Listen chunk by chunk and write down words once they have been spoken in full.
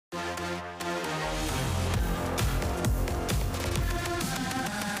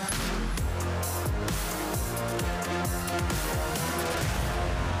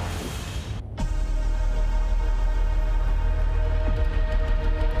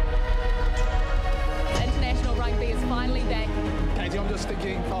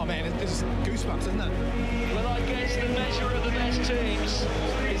seeing, oh man, it's goosebumps, isn't it? Well, I guess the measure of the best teams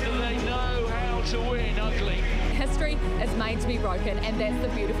is that they know how to win ugly. History is made to be broken, and that's the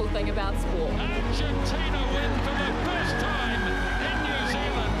beautiful thing about sport. Argentina win for the first time in New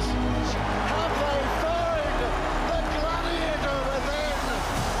Zealand. Have they found the gladiator within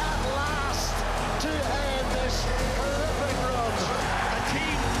at last to end this horrific run? A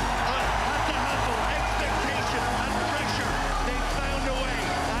team had to handle expectation and pressure. They found a way,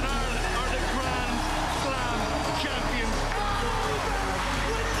 and Ireland are the Grand Slam champions.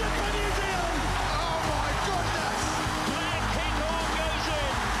 Wins it for New Zealand! Oh my goodness! Black King Hall goes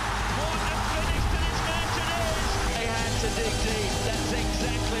in. What a finish to this match it is. They had to dig deep. That's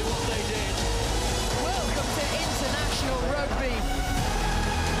exactly what they did. Welcome to international rugby.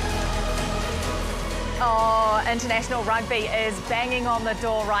 Oh, international rugby is banging on the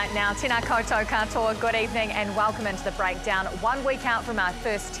door right now. Tēnā koutou katoa, good evening and welcome into the breakdown. 1 week out from our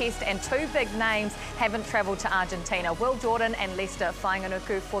first test and two big names haven't travelled to Argentina. Will Jordan and Lester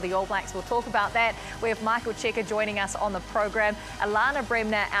Fainga'anuku for the All Blacks. We'll talk about that. We have Michael Cheika joining us on the programme, Alana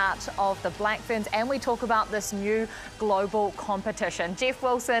Bremner out of the Black Ferns, and we talk about this new global competition. Jeff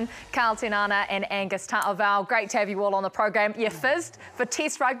Wilson, Carl Tinana and Angus Ta'avao, great to have you all on the programme. You fizzed for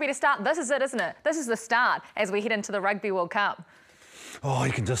Test rugby to start. This is it, isn't it? This is the start as we head into the Rugby World Cup. Oh,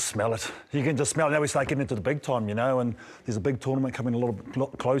 you can just smell it. You can just smell it. Now we start getting into the big time, you know, and there's a big tournament coming a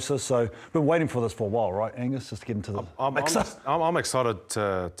lot closer. So we've been waiting for this for a while, right, Angus? Just to get into the mixer. I'm excited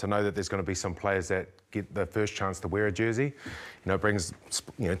to know that there's going to be some players that get the first chance to wear a jersey. You know, it brings,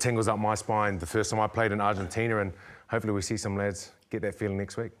 tingles up my spine the first time I played in Argentina, and hopefully we see some lads get that feeling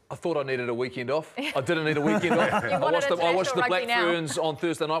next week. I thought I needed a weekend off. I didn't need a weekend off. I watched the Black Ferns on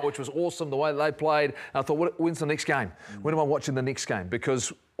Thursday night, which was awesome, the way they played. And I thought, when's the next game? When am I watching the next game?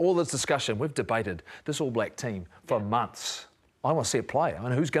 Because all this discussion, we've debated this All Black team for months. I want to see it play. I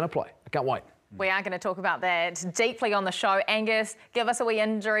mean, who's going to play? I can't wait. We are going to talk about that deeply on the show. Angus, give us a wee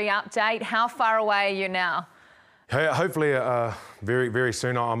injury update. How far away are you now? Hey, hopefully, very, very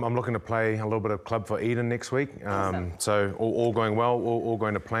soon. I'm looking to play a little bit of club for Eden next week. Awesome. So all going well, all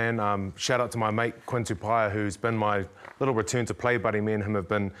going to plan. Shout out to my mate Quinn Tupaia, who's been my little return to play buddy. Me and him have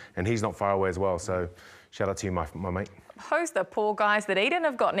been, and he's not far away as well. So shout out to you, my mate. Who's the poor guys that Eden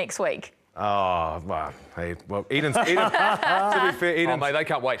have got next week? Oh, well, hey, well, Eden, to be fair, Eden. Oh, mate, they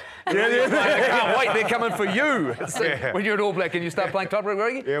can't wait. They can't wait. They're coming for you. So Yeah. when you're an All Black and you start playing club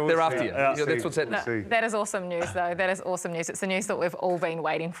rugby, Yeah, we'll they're see. after you. Yeah, That's what's happening. See. That is awesome news, though. That is awesome news. It's the news that we've all been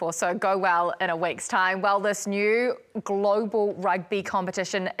waiting for. So go well in a week's time. Well, this new global rugby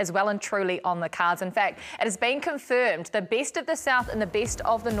competition is well and truly on the cards. In fact, it has been confirmed the best of the South and the best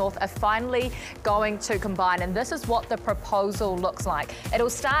of the North are finally going to combine. And this is what the proposal looks like. It'll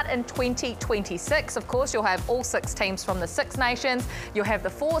start in 2026. Of course, you'll have all 6 teams from the 6 nations. You'll have the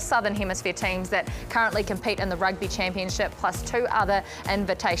 4 Southern Hemisphere teams that currently compete in the Rugby Championship, plus 2 other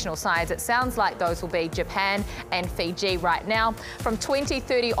invitational sides. It sounds like those will be Japan and Fiji right now. From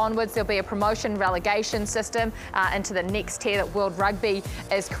 2030 onwards, there'll be a promotion relegation system into the next tier that World Rugby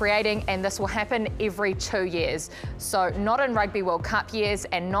is creating, and this will happen every 2 years. So not in Rugby World Cup years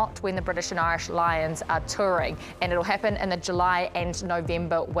and not when the British and Irish Lions are touring. And it'll happen in the July and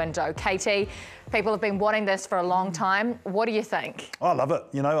November window. Katie, people have been wanting this for a long time. What do you think? I love it.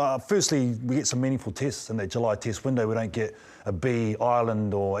 You know, firstly, we get some meaningful tests in that July test window. We don't get a B,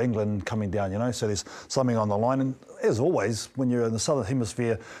 Ireland or England coming down, you know, so there's something on the line. And as always, when you're in the Southern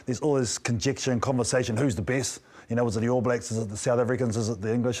Hemisphere, there's always conjecture and conversation. Who's the best? You know, was it the All Blacks? Is it the South Africans? Is it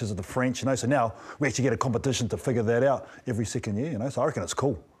the English? Is it the French? You know, so now we actually get a competition to figure that out every second year, you know, so I reckon it's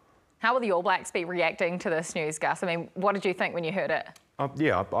cool. How will the All Blacks be reacting to this news, Gus? I mean, what did you think when you heard it?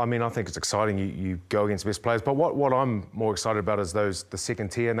 Yeah, I mean, I think it's exciting. You go against the best players, but what I'm more excited about is the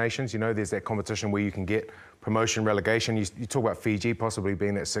second-tier nations. You know, there's that competition where you can get promotion, relegation. You talk about Fiji possibly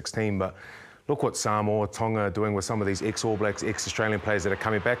being that 6th team, but look what Samoa, Tonga are doing with some of these ex-All Blacks, ex-Australian players that are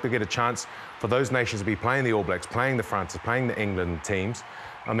coming back. They get a chance for those nations to be playing the All Blacks, playing the France, playing the England teams.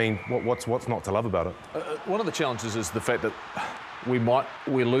 I mean, what's not to love about it? One of the challenges is the fact that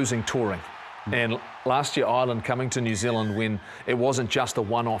we're losing touring. And last year, Ireland coming to New Zealand when it wasn't just a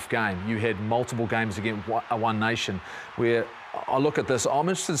one-off game. You had multiple games against one nation. Where I look at this, I'm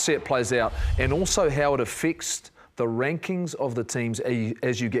interested to see it plays out, and also how it affects the rankings of the teams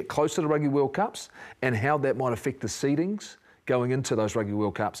as you get closer to the Rugby World Cups, and how that might affect the seedings going into those Rugby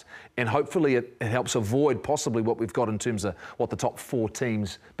World Cups. And hopefully it helps avoid possibly what we've got in terms of what the top 4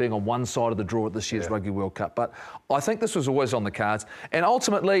 teams being on one side of the draw at this year's Rugby World Cup. But I think this was always on the cards. And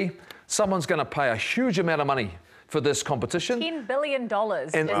ultimately, someone's going to pay a huge amount of money for this competition. $10 billion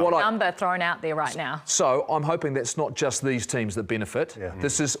is And the number thrown out there right now. So I'm hoping that's not just these teams that benefit. Yeah.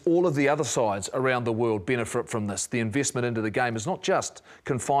 This is all of the other sides around the world benefit from this. The investment into the game is not just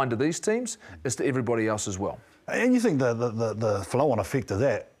confined to these teams, it's to everybody else as well. And you think the flow-on effect of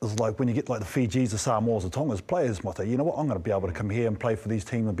that is like when you get like the Fijis, the Samoas, the Tongas, players might say, you know what, I'm going to be able to come here and play for these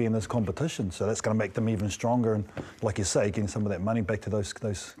teams and be in this competition. So that's going to make them even stronger and, like you say, getting some of that money back to those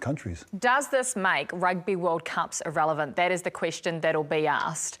countries. Does this make Rugby World Cups irrelevant? That is the question that'll be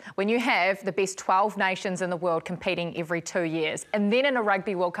asked. When you have the best 12 nations in the world competing every 2 years, and then in a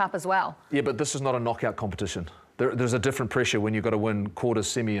Rugby World Cup as well. Yeah, but this is not a knockout competition. There's a different pressure when you've got to win quarter,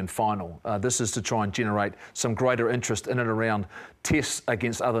 semi and final. This is to try and generate some greater interest in and around tests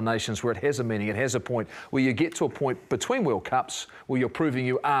against other nations where it has a meaning, it has a point, where you get to a point between World Cups where you're proving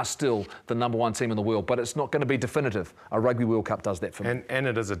you are still the #1 team in the world, but it's not going to be definitive. A Rugby World Cup does that for me. And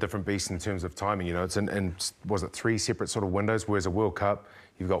it is a different beast in terms of timing, you know. It's in was it 3 separate sort of windows, whereas a World Cup,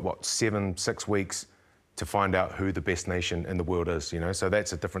 you've got, what, 6 weeks to find out who the best nation in the world is, you know, so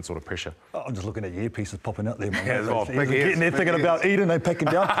that's a different sort of pressure. Oh, I'm just looking at your earpieces popping out there, man. Yeah, well, getting there thinking about Eden, they packing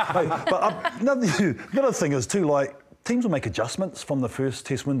down. Hey, but another thing is too, like, teams will make adjustments from the first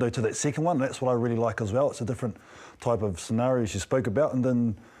test window to that second one. That's what I really like as well. It's a different type of scenarios you spoke about. And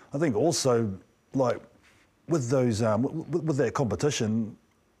then I think also, like, with those, with that competition,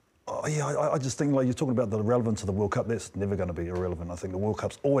 I just think, like, you're talking about the relevance of the World Cup, that's never going to be irrelevant. I think the World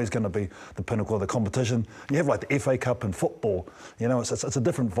Cup's always going to be the pinnacle of the competition. You have like the FA Cup in football, you know, it's a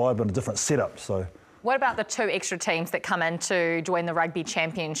different vibe and a different setup. So, what about the 2 extra teams that come in to join the Rugby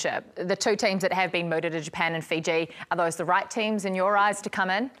Championship? The 2 teams that have been mooted to Japan and Fiji, are those the right teams in your eyes to come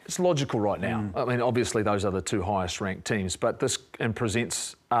in? It's logical right now. I mean, obviously those are the 2 highest ranked teams, but this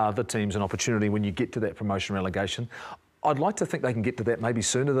presents the teams an opportunity when you get to that promotion relegation. I'd like to think they can get to that maybe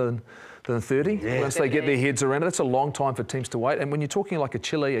sooner than 30, once they get their heads around it. It's a long time for teams to wait. And when you're talking like a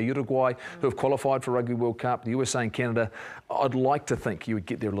Chile, a Uruguay, who have qualified for Rugby World Cup, the USA and Canada, I'd like to think you would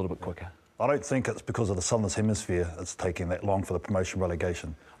get there a little bit quicker. I don't think it's because of the Southern Hemisphere it's taking that long for the promotion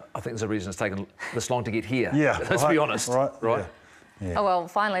relegation. I think there's a reason it's taken this long to get here. Yeah. Let's be honest. Right? Yeah. Oh, well,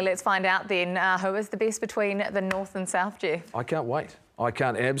 finally, let's find out then who is the best between the North and South, Jeff? I can't wait. I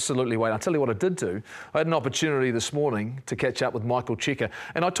can't absolutely wait. I'll tell you what I did do. I had an opportunity this morning to catch up with Michael Cheika,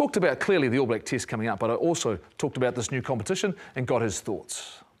 and I talked about clearly the All Black Test coming up, but I also talked about this new competition and got his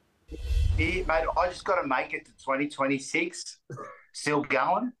thoughts. Yeah, mate, I just got to make it to 2026, still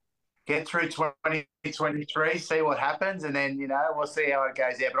going, get through 2023, see what happens, and then, you know, we'll see how it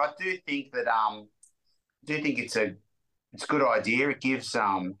goes there. But I do think that it's a good idea. It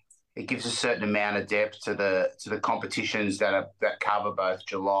gives a certain amount of depth to the competitions that cover both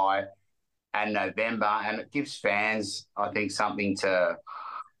July and November, and it gives fans, I think, something to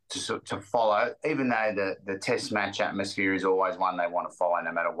follow. Even though the Test match atmosphere is always one they want to follow,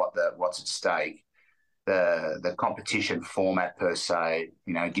 no matter what's at stake. The competition format per se,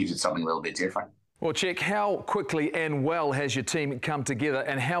 you know, gives it something a little bit different. Well, Cheik, how quickly and well has your team come together,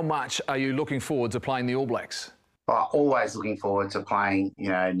 and how much are you looking forward to playing the All Blacks? Always looking forward to playing, you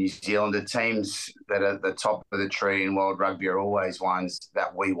know, New Zealand. The teams that are at the top of the tree in world rugby are always ones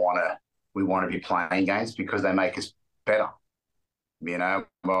that we want to be playing against because they make us better, you know,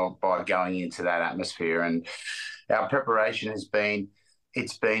 by going into that atmosphere. And our preparation has been,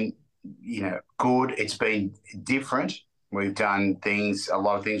 you know, good. It's been different. We've done a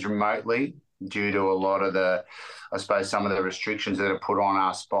lot of things remotely due to a lot of some of the restrictions that are put on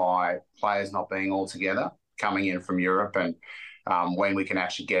us by players not being all together, coming in from Europe, and when we can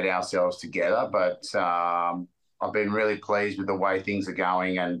actually get ourselves together. But I've been really pleased with the way things are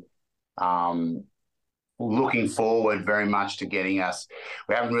going, and looking forward very much to getting us.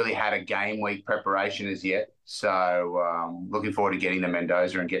 We haven't really had a game week preparation as yet, so looking forward to getting to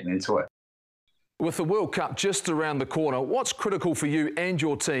Mendoza and getting into it. With the World Cup just around the corner, what's critical for you and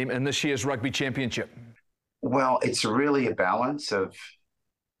your team in this year's Rugby Championship? Well, it's really a balance of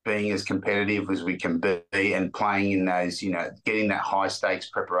being as competitive as we can be and playing in those, you know, getting that high stakes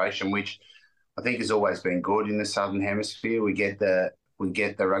preparation, which I think has always been good in the Southern Hemisphere. We get the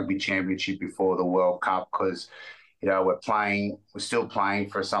Rugby Championship before the World Cup because, you know, we're still playing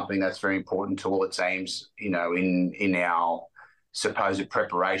for something that's very important to all the teams, you know, in our supposed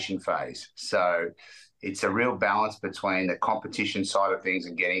preparation phase. So it's a real balance between the competition side of things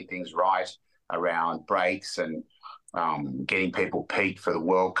and getting things right around breaks and getting people peaked for the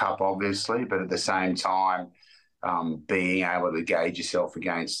World Cup, obviously, but at the same time, being able to gauge yourself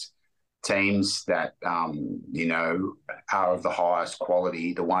against teams that, you know, are of the highest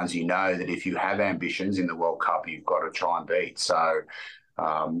quality, the ones you know that if you have ambitions in the World Cup, you've got to try and beat. So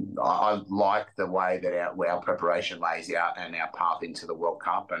I like the way that our preparation lays out and our path into the World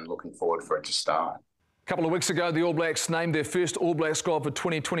Cup, and looking forward for it to start. A couple of weeks ago, the All Blacks named their first All Black squad for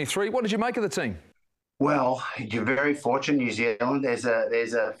 2023. What did you make of the team? Well, you're very fortunate, New Zealand. There's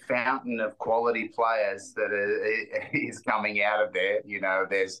a fountain of quality players that is coming out of there. You know,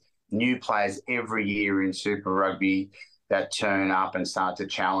 there's new players every year in Super Rugby that turn up and start to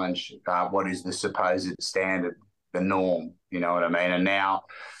challenge what is the supposed standard, the norm. You know what I mean? And now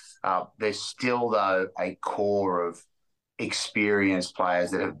there's still, though, a core of experienced players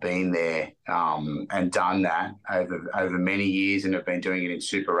that have been there and done that over many years and have been doing it in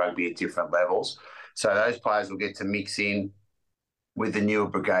Super Rugby at different levels. So those players will get to mix in with the newer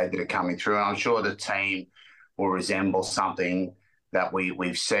brigade that are coming through. And I'm sure the team will resemble something that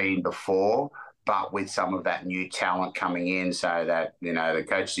we've seen before, but with some of that new talent coming in, so that, you know, the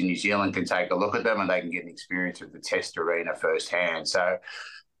coaches in New Zealand can take a look at them and they can get an experience of the test arena firsthand. So,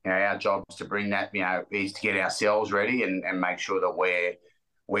 you know, our job is to bring that, you know, is to get ourselves ready and make sure that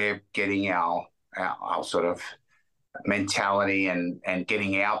we're getting our sort of mentality and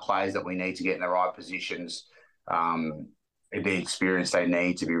getting our players that we need to get in the right positions, the experience they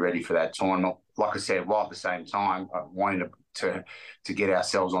need to be ready for that tournament. Like I said, while at the same time wanting to get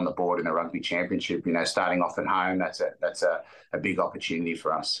ourselves on the board in the Rugby Championship, you know, starting off at home, that's a big opportunity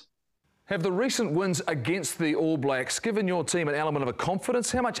for us. Have the recent wins against the All Blacks given your team an element of a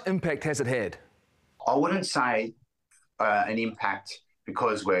confidence? How much impact has it had? I wouldn't say an impact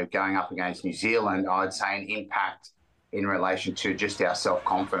because we're going up against New Zealand. I'd say an impact in relation to just our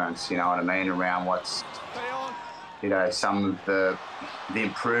self-confidence, you know what I mean, around what's, you know, some of the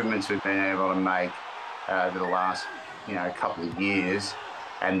improvements we've been able to make over the last, you know, couple of years,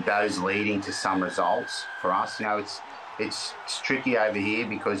 and those leading to some results for us. You know, it's tricky over here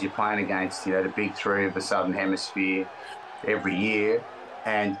because you're playing against, you know, the big three of the Southern Hemisphere every year,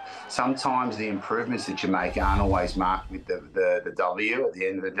 and sometimes the improvements that you make aren't always marked with the W at the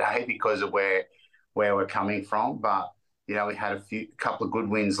end of the day because of where we're coming from. But you know, we had a couple of good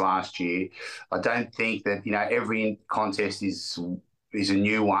wins last year. I don't think that, you know, every contest is a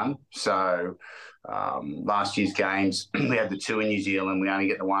new one. So last year's games, we had the 2 in New Zealand. We only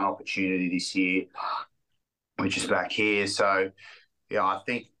get the 1 opportunity this year, which is back here. So, you know, I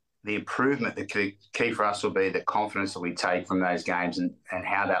think the improvement, the key for us will be the confidence that we take from those games and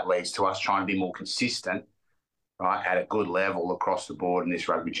how that leads to us trying to be more consistent, right, at a good level across the board in this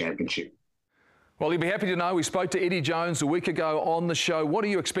Rugby Championship. Well, you'll be happy to know we spoke to Eddie Jones a week ago on the show. What are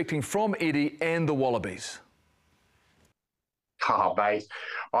you expecting from Eddie and the Wallabies? Oh, mate,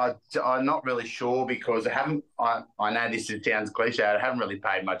 I'm not really sure because I know this sounds cliche. I haven't really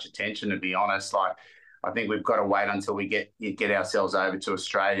paid much attention, to be honest. Like, I think we've got to wait until we get ourselves over to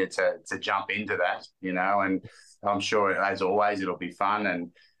Australia to jump into that, you know. And I'm sure, as always, it'll be fun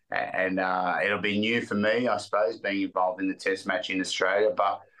and it'll be new for me, I suppose, being involved in the Test match in Australia.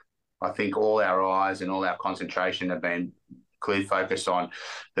 But I think all our eyes and all our concentration have been clearly focused on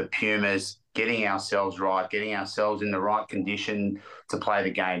the Pumas, getting ourselves right, getting ourselves in the right condition to play the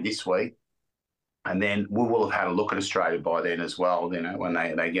game this week. And then we will have had a look at Australia by then as well, you know, when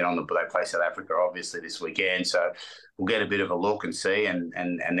they get on they play South Africa, obviously, this weekend. So we'll get a bit of a look and see and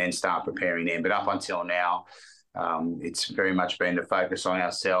then start preparing them. But up until now, it's very much been to focus on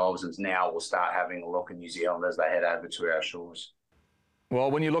ourselves, and now we'll start having a look at New Zealand as they head over to our shores. Well,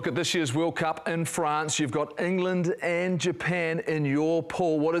 when you look at this year's World Cup in France, you've got England and Japan in your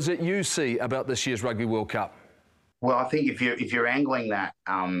pool. What is it you see about this year's Rugby World Cup? Well, I think if you're angling that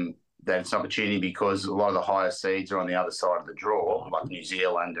it's an opportunity because a lot of the higher seeds are on the other side of the draw, like New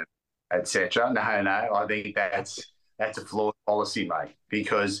Zealand and etc. No, I think that's a flawed policy, mate.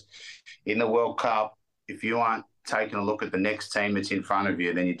 Because in the World Cup, if you aren't taking a look at the next team that's in front of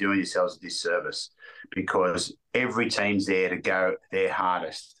you, then you're doing yourselves a disservice, because every team's there to go their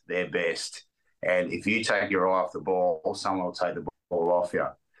hardest, their best. And if you take your eye off the ball, someone will take the ball off you.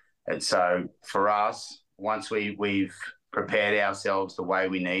 And so for us, once we've prepared ourselves the way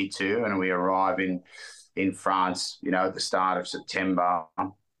we need to, and we arrive in France, you know, at the start of September,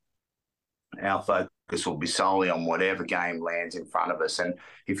 our focus will be solely on whatever game lands in front of us. And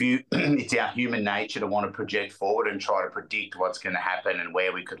it's our human nature to want to project forward and try to predict what's going to happen and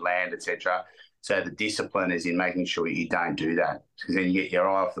where we could land, etc. So the discipline is in making sure you don't do that, because then you get your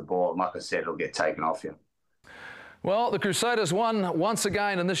eye off the ball, and like I said, it'll get taken off you. Well, the Crusaders won once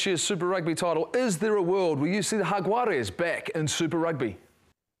again in this year's Super Rugby title. Is there a world where you see the Jaguares back in Super Rugby?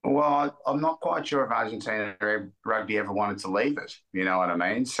 Well, I'm not quite sure if Argentina Rugby ever wanted to leave it. You know what I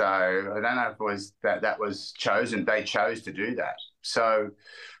mean? So I don't know if it was that was chosen. They chose to do that. So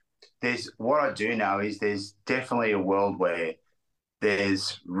what I do know is there's definitely a world where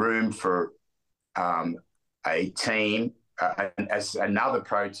there's room for a team, as another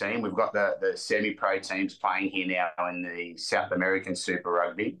pro team. We've got the semi-pro teams playing here now in the South American Super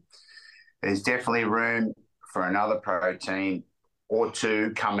Rugby. There's definitely room for another pro team or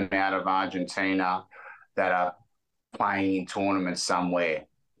two coming out of Argentina that are playing in tournaments somewhere.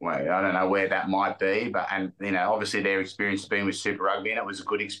 Well, I don't know where that might be, but obviously their experience has been with Super Rugby, and it was a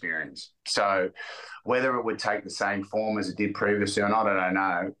good experience. So whether it would take the same form as it did previously or not, I don't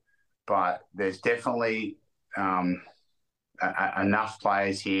know. But there's definitely enough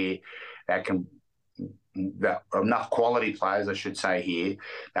players here enough quality players, I should say, here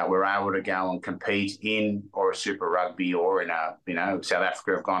that we're able to go and compete in or a Super Rugby or in South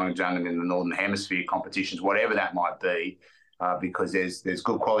Africa have gone and done it in the Northern Hemisphere competitions, whatever that might be, because there's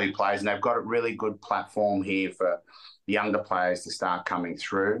good quality players, and they've got a really good platform here for younger players to start coming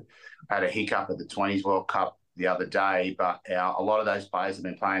through. I had a hiccup at the 20s World Cup the other day, but a lot of those players have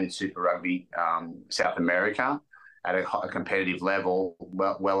been playing in Super Rugby South America at a competitive level,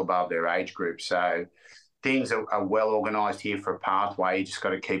 well above their age group. So things are well organised here for a pathway. You just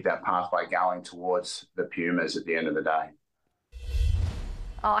got to keep that pathway going towards the Pumas at the end of the day.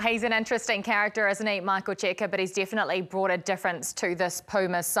 Oh, he's an interesting character, isn't he, Michael Cheika? But he's definitely brought a difference to this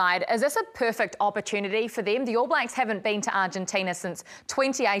Pumas side. Is this a perfect opportunity for them? The All Blacks haven't been to Argentina since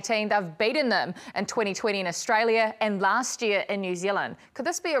 2018. They've beaten them in 2020 in Australia and last year in New Zealand. Could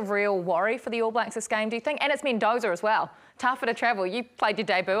this be a real worry for the All Blacks this game, do you think? And it's Mendoza as well. Tougher to travel. You played your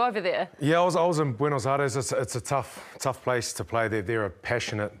debut over there. Yeah, I was in Buenos Aires. It's a tough place to play. They're a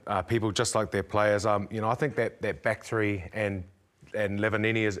passionate people, just like their players. I think that back three and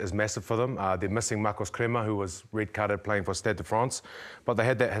Levanini is massive for them. They're missing Marcos Crema, who was red-carded playing for Stade de France. But they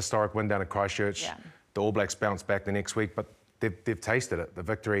had that historic win down at Christchurch. Yeah. The All Blacks bounced back the next week, but they've tasted it, the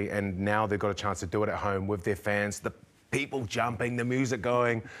victory, and now they've got a chance to do it at home with their fans, the people jumping, the music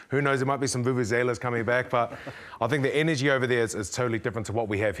going. Who knows, there might be some vuvuzelas coming back, but I think the energy over there is totally different to what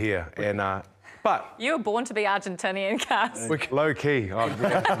we have here. And but you were born to be Argentinian, Cass. Low key. We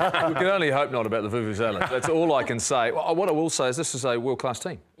can only hope not about the vuvuzelas. That's all I can say. What I will say is this is a world-class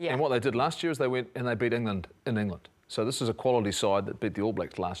team. Yeah. And what they did last year is they went and they beat England in England. So this is a quality side that beat the All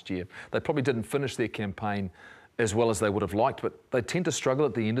Blacks last year. They probably didn't finish their campaign as well as they would have liked, but they tend to struggle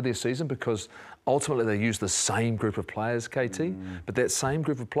at the end of their season because ultimately they use the same group of players, KT, but that same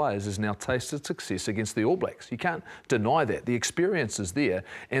group of players has now tasted success against the All Blacks. You can't deny that. The experience is there,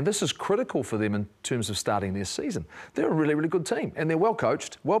 and this is critical for them in terms of starting their season. They're a really, really good team, and they're well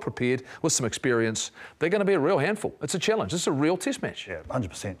coached, well prepared, with some experience. They're going to be a real handful. It's a challenge. This is a real test match. Yeah,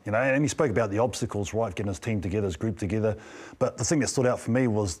 100%. And he spoke about the obstacles, right, getting his team together, his group together. But the thing that stood out for me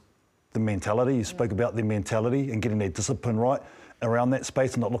was the mentality. You spoke about their mentality and getting their discipline right around that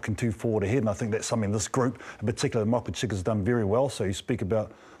space and not looking too forward ahead. And I think that's something this group, in particular, Michael Cheika has done very well. So you speak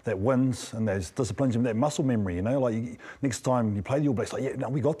about that wins and those disciplines and that muscle memory, next time you play the All Blacks,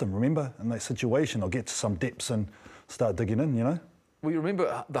 we got them, remember, in that situation. I'll get to some depths and start digging in, Well, you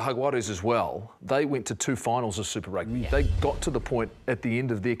remember the Jaguares as well. They went to 2 finals of Super Rugby. Yeah. They got to the point at the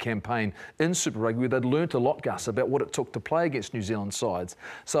end of their campaign in Super Rugby where they'd learnt a lot, Gus, about what it took to play against New Zealand sides.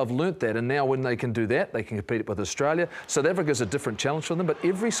 So I've learnt that, and now when they can do that, they can compete with Australia. South Africa's a different challenge for them, but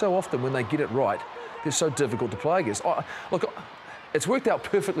every so often when they get it right, they're so difficult to play against. It's worked out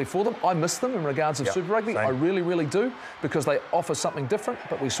perfectly for them. I miss them in regards of Super Rugby. Same. I really, really do, because they offer something different.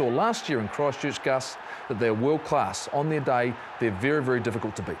 But we saw last year in Christchurch, Gus, that they're world class. On their day, they're very, very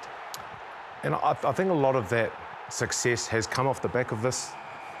difficult to beat. And I think a lot of that success has come off the back of this,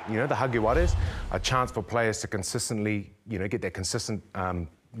 the Jaguares, a chance for players to consistently, get that consistent,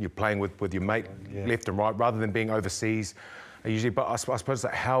 you're playing with your mate left and right, rather than being overseas. Usually, but I suppose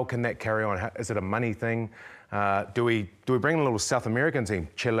how can that carry on? Is it a money thing? Do we bring in a little South American team,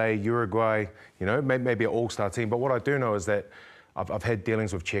 Chile, Uruguay, maybe an all-star team? But what I do know is that I've had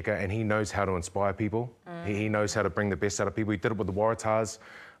dealings with Cheika, and he knows how to inspire people. He knows how to bring the best out of people. He did it with the Waratahs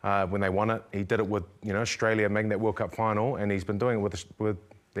when they won it. He did it with Australia making that World Cup final, and he's been doing it with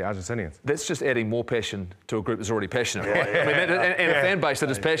the Argentinians. That's just adding more passion to a group that's already passionate, right? And a fan base that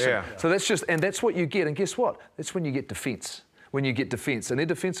is passionate. Yeah. So that's what you get. And guess what? That's when you get defence. When you get defence. And their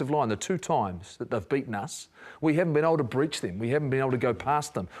defensive line, the 2 times that they've beaten us, we haven't been able to breach them. We haven't been able to go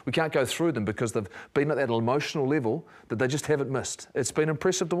past them. We can't go through them because they've been at that emotional level that they just haven't missed. It's been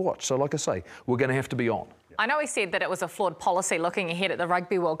impressive to watch. So like I say, we're going to have to be on. I know he said that it was a flawed policy looking ahead at the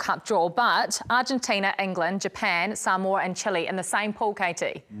Rugby World Cup draw, but Argentina, England, Japan, Samoa and Chile in the same pool,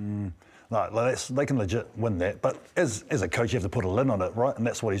 KT. No, they can legit win that. But as a coach, you have to put a lid on it, right? And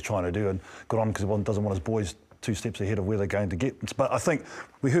that's what he's trying to do. And good on, because he doesn't want his boys 2 steps ahead of where they're going to get. But I think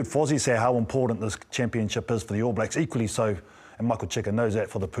we heard Fozzie say how important this championship is for the All Blacks, equally so and Michael Cheika knows that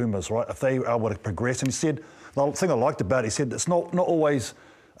for the Pumas, right? If they are able to progress, and he said, the thing I liked about it, he said it's not always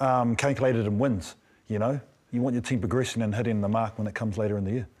calculated in wins, you know? You want your team progressing and hitting the mark when it comes later in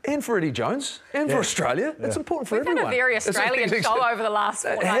the year. And for Eddie Jones, and for Australia, it's important for everyone. We've had a very Australian show over the last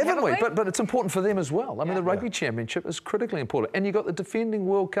fortnight, haven't we? But it's important for them as well. I mean, the Rugby Championship is critically important. And you've got the defending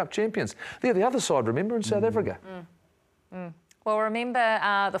World Cup champions. They're the other side, remember, in South Africa. Well,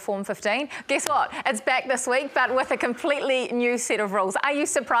 remember the Form 15? Guess what? It's back this week, but with a completely new set of rules. Are you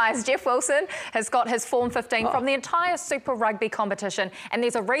surprised? Jeff Wilson has got his Form 15 from the entire Super Rugby competition, and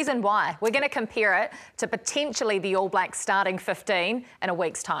there's a reason why. We're going to compare it to potentially the All Blacks starting 15 in a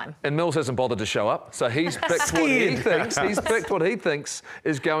week's time. And Mills hasn't bothered to show up, so he's picked what he thinks. He's picked what he thinks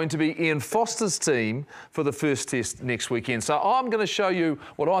is going to be Ian Foster's team for the first test next weekend. So I'm going to show you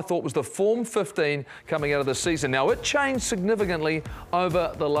what I thought was the Form 15 coming out of the season. Now, it changed significantly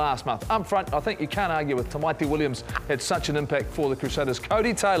over the last month. Up front, I think you can't argue with Tamaiti Williams had such an impact for the Crusaders.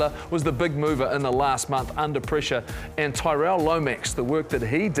 Cody Taylor was the big mover in the last month under pressure, and Tyrell Lomax, the work that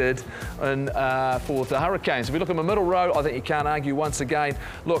he did for the Hurricanes. If you look in the middle row, I think you can't argue once again.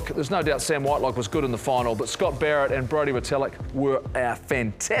 Look, there's no doubt Sam Whitelock was good in the final, but Scott Barrett and Brodie Retallick were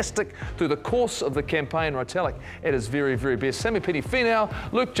fantastic through the course of the campaign. Retallick at his very, very best. Sammy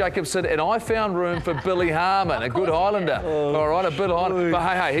Penny-Finau, Luke Jacobson, and I found room for Billy Harmon, a good Highlander. All right, a bit on.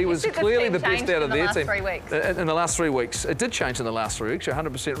 But hey, he was clearly the best out of their team. In the last 3 weeks. It did change in the last 3 weeks. You're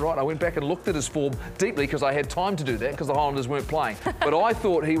 100% right. I went back and looked at his form deeply because I had time to do that because the Highlanders weren't playing. But I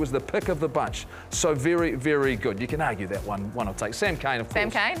thought he was the pick of the bunch. So very, very good. You can argue that one I'll take. Sam Cane, of course. Sam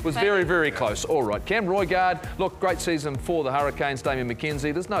Cane? Was very, very close. All right. Cam Roigard, look, great season for the Hurricanes. Damien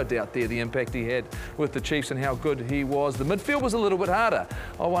McKenzie, there's no doubt there the impact he had with the Chiefs and how good he was. The midfield was a little bit harder.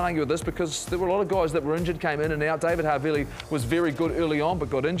 I won't argue with this because there were a lot of guys that were injured, came in and out. David Havili was very good early on but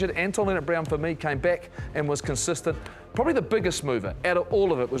got injured. Anton Leonard-Brown for me came back and was consistent. Probably the biggest mover out of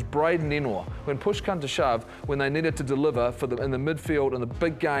all of it was Braden Ennor. When push come to shove, when they needed to deliver in the midfield in the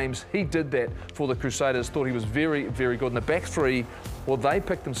big games, he did that for the Crusaders. Thought he was very, very good. And the back three, well, they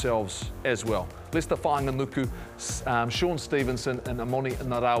picked themselves as well. Lester Fainga'anuku, Sean Stevenson and Amoni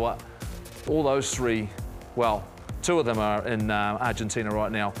Narawa, all those three, well, two of them are in Argentina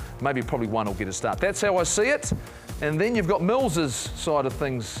right now. Maybe probably one will get a start. That's how I see it. And then you've got Mills's side of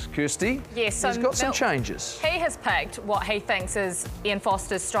things, Kirsty. Yes, so he's got some changes. He has picked what he thinks is Ian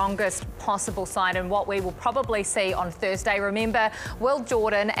Foster's strongest possible side and what we will probably see on Thursday. Remember, Will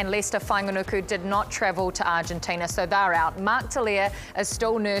Jordan and Lester Fainga'anuku did not travel to Argentina, so they're out. Mark Telea is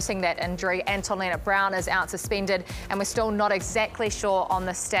still nursing that injury. Anton Leonard-Brown is out suspended, and we're still not exactly sure on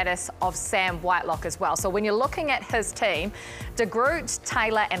the status of Sam Whitelock as well. So when you're looking at his team, De Groot,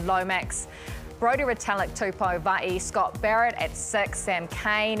 Taylor and Lomax, Brodie Retallick, Tupou Va'i, Scott Barrett at 6, Sam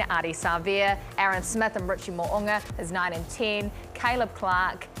Cane, Ardie Savea, Aaron Smith and Richie Mo'unga is 9 and 10, Caleb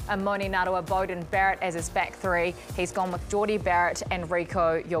Clark, Amoni Narawa, Beauden Barrett as his back three. He's gone with Geordie Barrett and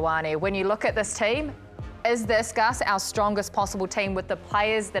Rico Ioane. When you look at this team, is this, Gus, our strongest possible team with the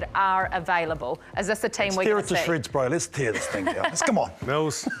players that are available? Is this the team we can see? Let's tear it to shreds, bro. Let's tear this thing down. Let's come on.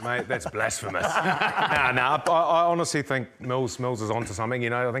 Mills, mate, that's blasphemous. I honestly think Mills is onto something.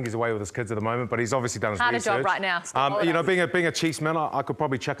 You know, I think he's away with his kids at the moment, but he's obviously done his research. Harder job right now. You know, being a Chiefs man, I could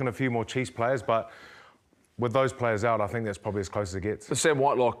probably chuck in a few more Chiefs players, but with those players out, I think that's probably as close as it gets. But Sam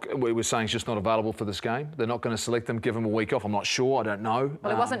Whitelock, we were saying, is just not available for this game. They're not going to select him, give him a week off. I'm not sure. I don't know.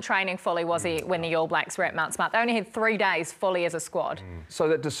 Well, he wasn't training fully, was he, when the All Blacks were at Mount Smart? They only had 3 days fully as a squad. So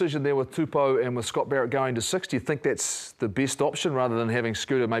that decision there with Tupou and with Scott Barrett going to 6, do you think that's the best option rather than having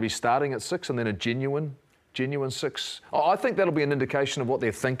Scooter maybe starting at 6 and then a genuine 6? I think that'll be an indication of what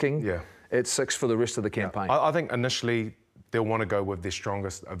they're thinking at 6 for the rest of the campaign. I think initially they'll want to go with their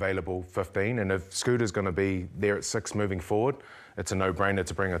strongest available 15, and if Scooter's going to be there at 6 moving forward, it's a no-brainer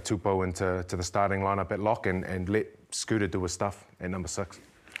to bring a Tupou into the starting lineup at lock and let Scooter do his stuff at number 6.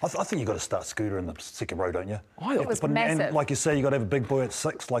 I think you've got to start Scooter in the second row, don't you? It was massive. And like you say, you've got to have a big boy at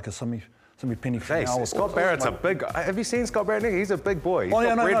 6, like a Sammy Penny-Finau. Scott Barrett's a big... Have you seen Scott Barrett? He's a big boy. He's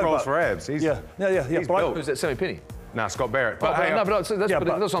got bread rolls for abs. He's built. Who's that, Sammy Penny? No, Scott Barrett. But that's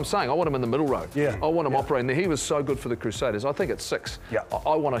what I'm saying. I want him in the middle row. I want him operating there. He was so good for the Crusaders. I think at 6.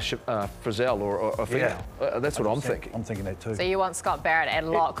 I want a Frizzell or a Finau. That's what I'm thinking. I'm thinking that too. So you want Scott Barrett at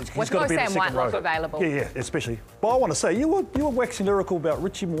lock with no Sam Whitelock available? Yeah, especially. But I want to say, you were waxing lyrical about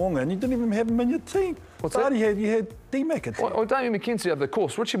Richie Mo'unga and you didn't even have him in your team. What's that? You had D-Mac at Well, Damien McKenzie over the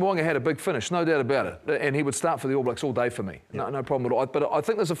course. Richie Mo'unga had a big finish, no doubt about it. And he would start for the All Blacks all day for me. No problem at all. But I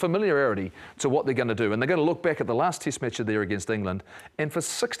think there's a familiarity to what they're going to do. And they're going to look back at the last Test match of there against England. And for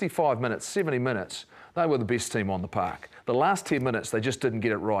 65 minutes, 70 minutes, They were the best team on the park. The last 10 minutes, they just didn't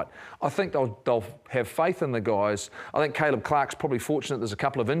get it right. I think they'll have faith in the guys. I think Caleb Clark's probably fortunate there's a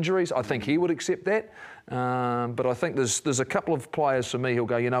couple of injuries. I think he would accept that. But I think there's a couple of players for me who'll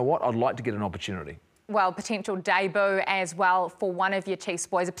go, you know what, I'd like to get an opportunity. Well, potential debut as well for one of your Chiefs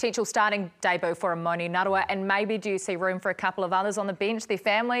boys, a potential starting debut for Amoni Narua, and maybe do you see room for a couple of others on the bench? Their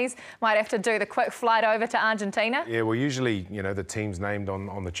families might have to do the quick flight over to Argentina. Yeah, well, usually, you know, the team's named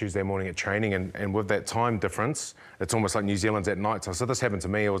on the Tuesday morning at training, and with that time difference, it's almost like New Zealand's at night time. So this happened to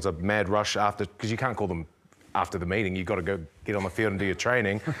me. It was a mad rush after, because you can't call them after the meeting. You've got to go get on the field and do your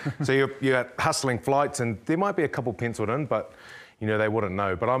training. So you're hustling flights, and there might be a couple penciled in, but you know, they wouldn't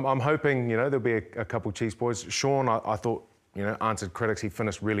know. But I'm hoping, you know, there'll be a couple Chiefs boys. Sean, I thought, you know, answered critics. He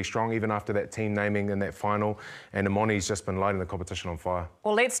finished really strong, even after that team naming in that final. And Amoni's just been lighting the competition on fire.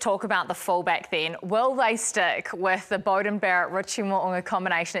 Well, let's talk about the fullback then. Will they stick with the Beauden Barrett, Richie Mo'unga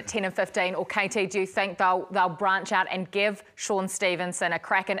combination at 10 and 15? Or, KT, do you think they'll branch out and give Sean Stevenson a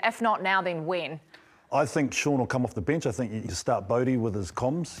crack? And if not now, then when? I think Sean will come off the bench. I think you start Bodie with his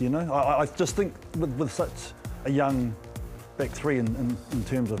comms, you know. I just think with such a young back three in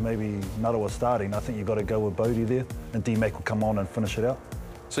terms of maybe Narua starting, I think you've got to go with Bodie there, and D-Mac will come on and finish it out.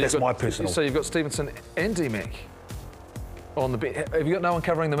 So that's my personal. So you've got Stevenson and D-Mac on the bench. Have you got no one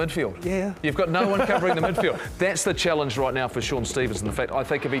covering the midfield? Yeah. You've got no one covering the midfield. That's the challenge right now for Sean Stevenson. The fact, I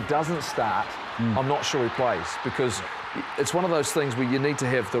think if he doesn't start, I'm not sure he plays, because it's one of those things where you need to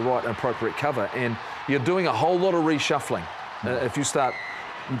have the right and appropriate cover, and you're doing a whole lot of reshuffling if you start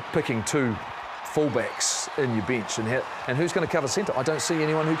picking two fullbacks in your bench, and who's going to cover centre? I don't see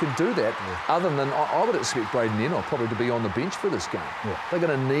anyone who can do that, other than I would expect Braden Ennor probably to be on the bench for this game. Yeah. They're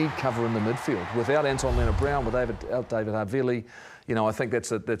going to need cover in the midfield. Without Anton Leonard-Brown, without David Havili, you know, I think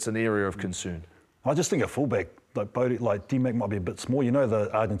that's an area of concern. I just think a fullback like Bodie, like D-Mac might be a bit small. You know the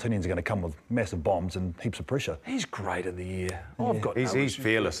Argentinians are going to come with massive bombs and heaps of pressure. He's great in the air. Yeah. He's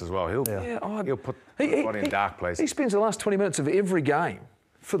fearless as well. He'll put the body in dark places. He spends the last 20 minutes of every game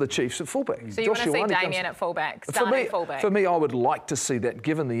for the Chiefs at fullback. So you want to see Damien at fullback, starting fullback? For me, I would like to see that,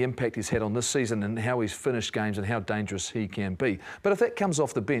 given the impact he's had on this season and how he's finished games and how dangerous he can be. But if that comes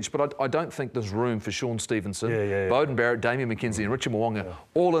off the bench, but I don't think there's room for Sean Stevenson, Beauden Barrett, Damien McKenzie and Richie Mo'unga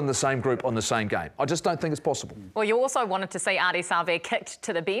all in the same group on the same game. I just don't think it's possible. Well, you also wanted to see Ardie Savea kicked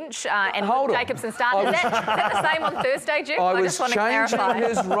to the bench and Jacobson started. Is that the same on Thursday, Jeff? I was changing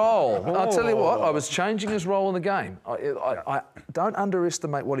his role. I'll tell you what, I was changing his role in the game. I don't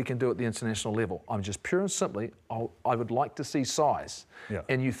underestimate what he can do at the international level. I'm just pure and simply, I would like to see size. Yeah.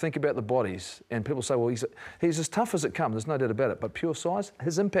 And you think about the bodies, and people say, well, he's as tough as it comes, there's no doubt about it, but pure size,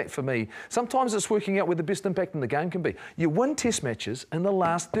 his impact for me, sometimes it's working out where the best impact in the game can be. You win test matches in the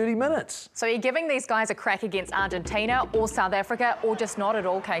last 30 minutes. So you're giving these guys a crack against Argentina or South Africa, or just not at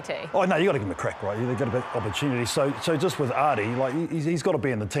all, KT? Oh, no, you got to give him a crack, right? They've got a bit of opportunity. So just with Ardie, like, he's got to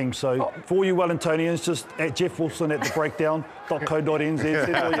be in the team. So for all you Wellingtonians, just at Jeff Wilson at the breakdown.co.nz,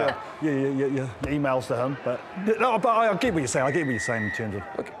 send all your emails to him. But I get what you're saying. I get what you're saying in terms of,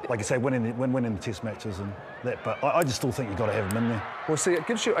 like you say, winning the test matches and that. But I just still think you've got to have him in there. Well, see, it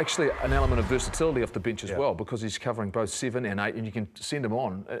gives you actually an element of versatility off the bench as well, because he's covering both 7 and 8, and you can send him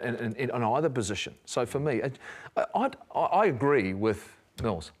on in either position. So for me, I agree with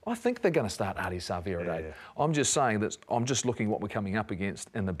Mills. I think they're going to start Ardie Savea at 8. I'm just saying that I'm just looking at what we're coming up against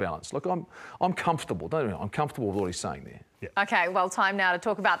in the balance. Look, I'm comfortable. Don't you know, I'm comfortable with what he's saying there. Yeah. OK, well, time now to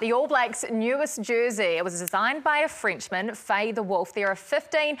talk about the All Blacks' newest jersey. It was designed by a Frenchman, Faye the Wolf. There are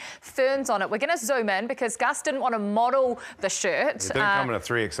 15 ferns on it. We're going to zoom in because Gus didn't want to model the shirt. It didn't come in a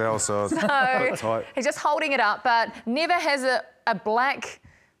 3XL, so it's quite tight. He's just holding it up, but never has a black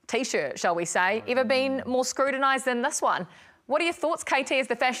T-shirt, shall we say, ever been more scrutinised than this one. What are your thoughts, KT, as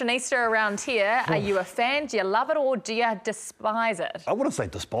the fashionista around here? Are you a fan? Do you love it, or do you despise it? I wouldn't say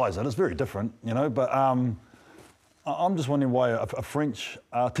despise it. It's very different, you know, but I'm just wondering why a French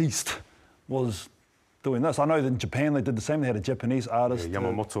artiste was doing this. I know that in Japan they did the same. They had a Japanese artist. Yeah,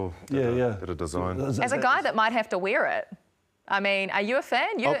 Yamamoto did a design. As a guy that might have to wear it, I mean, are you a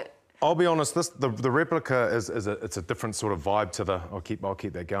fan? I'll be honest. The replica is a different sort of vibe to the. I'll keep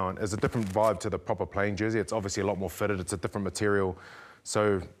that going. It's a different vibe to the proper plain jersey. It's obviously a lot more fitted. It's a different material.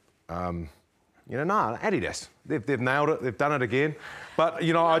 So, Adidas. They've nailed it. They've done it again. But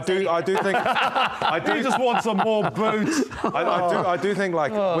you know, I do think I do. You just want some more boots. I do think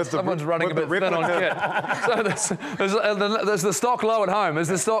with someone's running a bit thin on kit. So there's the stock low at home. Is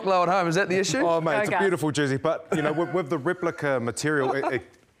the stock low at home? Is that the issue? Oh mate, it's a beautiful jersey. But you know, with the replica material,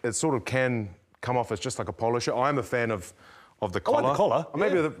 it sort of can come off as just like a polo shirt. I'm a fan of the collar. I like the collar. Or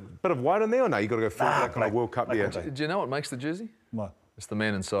maybe a bit of white in there, or no? You've got to go full black on a World Cup year. Do you know what makes the jersey? What? It's the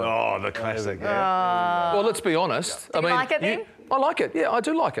man inside. Oh, the classic. Well, let's be honest. Do you like it then? I like it. Yeah, I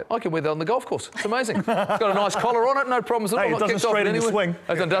do like it. I can wear that on the golf course. It's amazing. It's got a nice collar on it, no problems at all. Hey, it Not doesn't kicked off straighten your anywhere.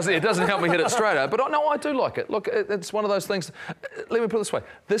 swing. It doesn't help me hit it straighter. But no, I do like it. Look, it's one of those things. Let me put it this way.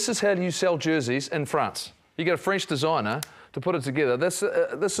 This is how you sell jerseys in France. You get a French designer to put it together. This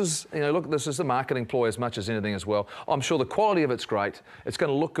is, you know, look, this is a marketing ploy as much as anything as well. I'm sure the quality of it's great. It's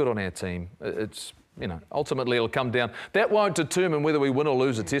going to look good on our team. It's, you know, ultimately it'll come down. That won't determine whether we win or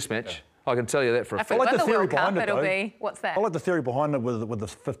lose a test match. I can tell you that for a If fact. we I like win the the theory World Cup, behind it, it'll though. be, what's that? I like the theory behind it with the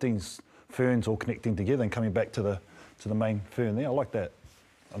 15 ferns all connecting together and coming back to the main fern there. I like that.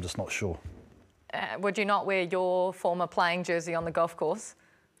 I'm just not sure. Would you not wear your former playing jersey on the golf course?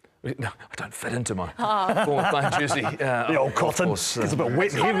 No, I don't fit into my former playing jersey. The old cotton. It's a bit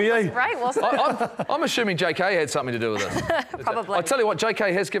wet and heavy, eh? Right, wasn't it? I'm assuming JK had something to do with it. Probably. I tell you what,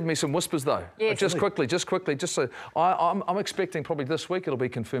 JK has given me some whispers though. Yes. Just quickly, just so I'm expecting probably this week it'll be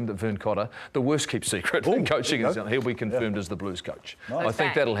confirmed that Vern Cotter, the worst kept secret in coaching in New Zealand, he'll be confirmed as the Blues coach. Nice. I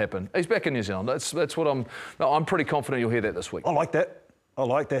think that'll happen. He's back in New Zealand. That's what I'm pretty confident you'll hear that this week. I like that. I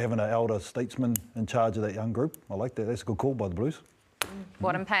like that, having an elder statesman in charge of that young group. I like that. That's a good call by the Blues.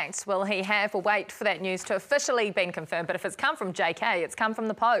 What impact will he have? We'll wait for that news to officially be confirmed. But if it's come from JK, it's come from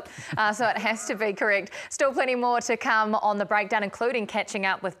the Pope. So it has to be correct. Still plenty more to come on the breakdown, including catching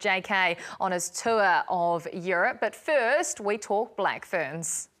up with JK on his tour of Europe. But first, we talk Black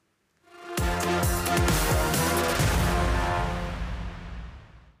Ferns.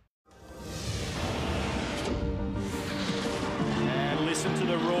 And listen to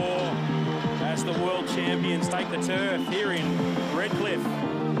the roar as the world champions take the turf here in Redcliffe.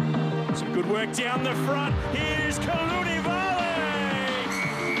 Some good work down the front. Here's Kaluni Vale.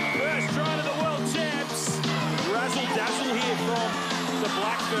 First try to the world champs. Razzle dazzle here from the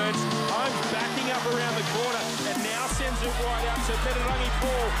Black Ferns. Holmes backing up around the corner and now sends it wide out to Peterangi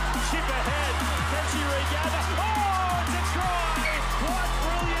Paul. Chip ahead. Can she regather? Oh, it's a try. What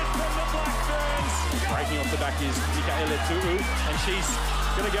brilliant from the Black Ferns. Breaking off the back is Mikaela Tu'u, and she's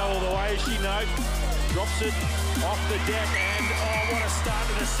going to go all the way, as she knows. Drops it off the deck, and oh, what a start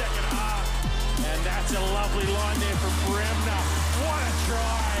to the second half. And that's a lovely line there from Bremner. What a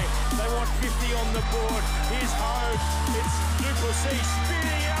try. They want 50 on the board. Here's Hogue. It's Duplessis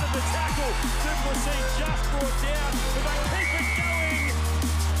spinning out of the tackle. Duplessis just brought down, but they keep it going.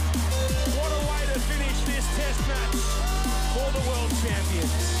 What a way to finish this test match for the world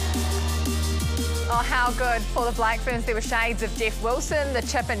champions. Oh, how good for the Black Ferns. There were shades of Jeff Wilson, the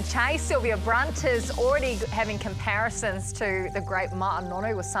chip and chase. Sylvia Brunt is already having comparisons to the great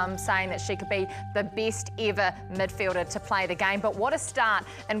Ma'anonu, with some saying that she could be the best ever midfielder to play the game. But what a start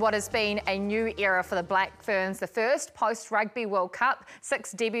and what has been a new era for the Black Ferns. The first post-Rugby World Cup,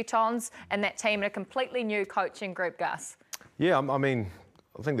 6 debutants and that team in a completely new coaching group, Gus. Yeah, I mean,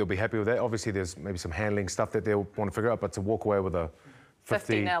 I think they'll be happy with that. Obviously, there's maybe some handling stuff that they'll want to figure out, but to walk away with a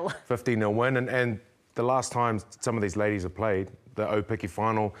 50-0 win. And the last time some of these ladies have played, the Opiki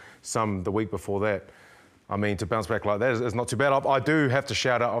final, some the week before that, I mean, to bounce back like that is not too bad. I do have to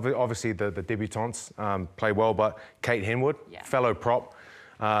shout out, obviously, the debutantes play well, but Kate Henwood, fellow prop,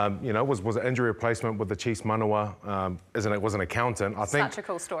 you know, was an injury replacement with the Chiefs Manawa, was an accountant. I think such a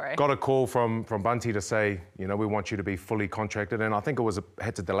cool story. Got a call from Bunty to say, you know, we want you to be fully contracted. And I think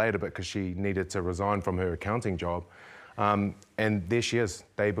had to delay it a bit because she needed to resign from her accounting job. And there she is,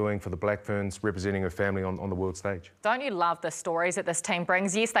 debuting for the Black Ferns, representing her family on the world stage. Don't you love the stories that this team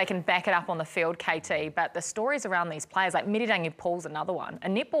brings? Yes, they can back it up on the field, KT, but the stories around these players, like Mirirangi Paul's another one, a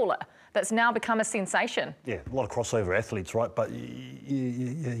netballer that's now become a sensation. Yeah, a lot of crossover athletes, right? But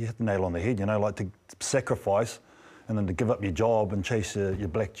you hit the nail on the head, you know, like to sacrifice and then to give up your job and chase your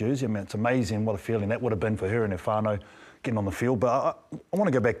black jersey. I mean, it's amazing what a feeling that would have been for her and her whānau getting on the field. But I want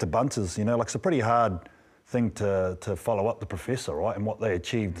to go back to Bunters, you know, like it's a pretty hard thing to follow up the professor, right, and what they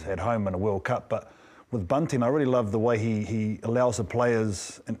achieved at home in a World Cup. But with Bunting, I really love the way he allows the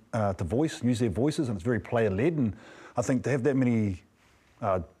players to use their voices, and it's very player-led. And I think to have that many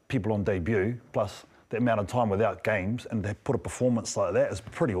people on debut, plus the amount of time without games, and to put a performance like that is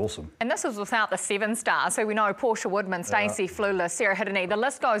pretty awesome. And this was without the 7 stars. So we know Portia Woodman, Stacey Flula, Sarah Hirini. The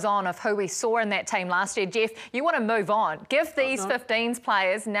list goes on of who we saw in that team last year. Jeff, you want to move on. Give these 15s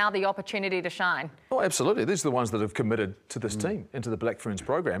players now the opportunity to shine. Oh, absolutely. These are the ones that have committed to this team, into the Black Ferns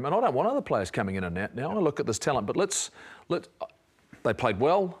program. And I don't want other players coming in and out now. I look at this talent, but they played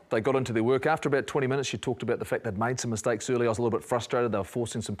well. They got into their work. After about 20 minutes, you talked about the fact they'd made some mistakes early. I was a little bit frustrated. They were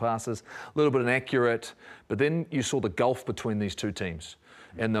forcing some passes, a little bit inaccurate. But then you saw the gulf between these two teams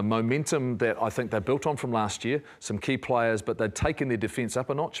and the momentum that I think they built on from last year. Some key players, but they'd taken their defence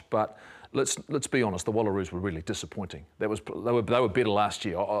up a notch. But let's be honest, the Wallaroos were really disappointing. They were better last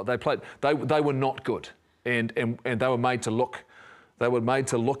year. They were not good, and they were made to look. They were made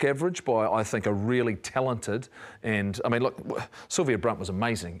to look average by, I think, a really talented and, I mean, look, Sylvia Brunt was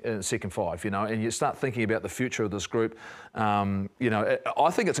amazing in second five, you know, and you start thinking about the future of this group. You know, I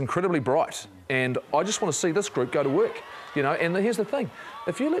think it's incredibly bright, and I just want to see this group go to work, you know, and here's the thing.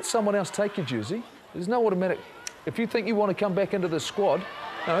 If you let someone else take your jersey, there's no automatic. If you think you want to come back into the squad,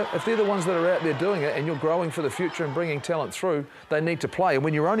 you know, if they're the ones that are out there doing it and you're growing for the future and bringing talent through, they need to play. And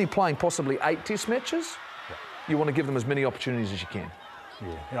when you're only playing possibly 8 test matches, you want to give them as many opportunities as you can.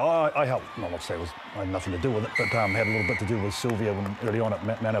 Yeah, I helped, not to say I had nothing to do with it, but had a little bit to do with Sylvia early on at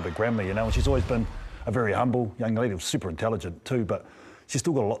Mount Albert Gramley, you know, and she's always been a very humble young lady, super intelligent too, but she's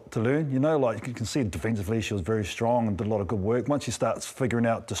still got a lot to learn, you know, like you can see defensively she was very strong and did a lot of good work. Once she starts figuring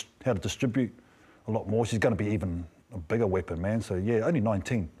out how to distribute a lot more, she's going to be even a bigger weapon, man. So, yeah, only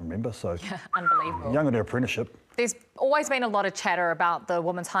 19, remember, so yeah, unbelievable. Young in her apprenticeship. There's always been a lot of chatter about the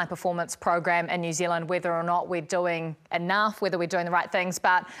Women's High Performance Program in New Zealand, whether or not we're doing enough, whether we're doing the right things,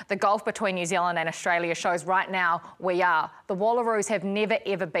 but the gulf between New Zealand and Australia shows right now we are. The Wallaroos have never,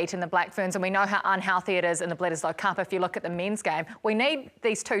 ever beaten the Black Ferns, and we know how unhealthy it is in the Bledisloe Cup. If you look at the men's game, we need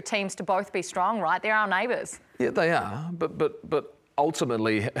these two teams to both be strong, right? They're our neighbours. Yeah, they are, but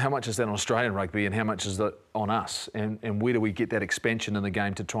ultimately, how much is that on Australian rugby and how much is that on us? And where do we get that expansion in the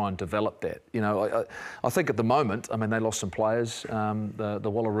game to try and develop that? You know, I think at the moment, I mean, they lost some players, the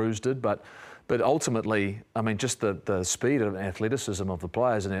Wallaroos did, but ultimately, I mean, just the speed and athleticism of the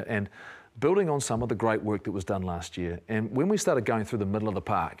players and building on some of the great work that was done last year. And when we started going through the middle of the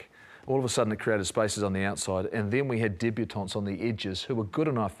park, all of a sudden it created spaces on the outside, and then we had debutantes on the edges who were good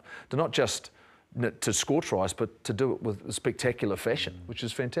enough to not just to score tries, but to do it with a spectacular fashion, which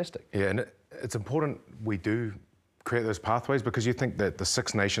is fantastic. Yeah, and it's important we do create those pathways, because you think that the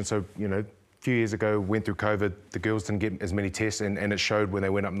Six Nations, so, you know, a few years ago, went through COVID, the girls didn't get as many tests, and it showed when they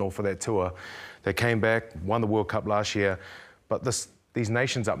went up north for that tour. They came back, won the World Cup last year, but these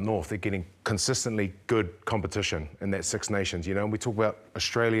nations up north, they're getting consistently good competition in that Six Nations, you know, and we talk about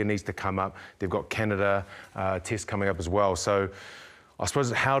Australia needs to come up, they've got Canada test coming up as well, so I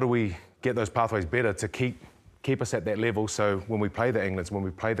suppose how do we get those pathways better to keep us at that level, so when we play the Englands, when we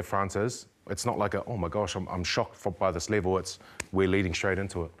play the Frances, it's not like oh my gosh, I'm shocked by this level, it's we're leading straight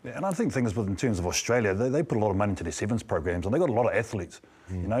into it. Yeah, and I think things in terms of Australia, they put a lot of money into their sevens programs, and they've got a lot of athletes,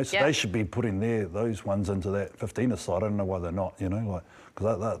 you know, so they should be putting those ones into that 15er side. I don't know why they're not, you know, like,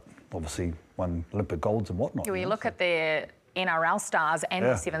 because that obviously won Olympic golds and whatnot. Yeah, you look at their NRL stars and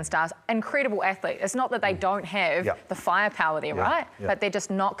the Seven Stars, incredible athletes. It's not that they don't have the firepower there, right? But they're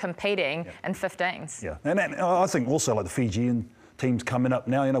just not competing in 15s. Yeah, and I think also like the Fijian teams coming up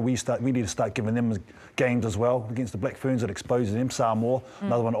now, you know, we need to start giving them games as well against the Black Ferns that exposes them. Samoa,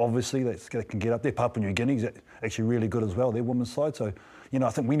 another one obviously that can get up there. Papua New Guinea's actually really good as well, their women's side. So, you know, I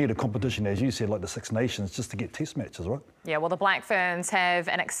think we need a competition, as you said, like the Six Nations, just to get test matches, right? Yeah, well, the Black Ferns have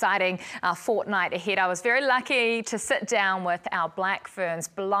an exciting fortnight ahead. I was very lucky to sit down with our Black Ferns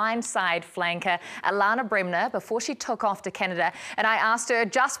blindside flanker, Alana Bremner, before she took off to Canada. And I asked her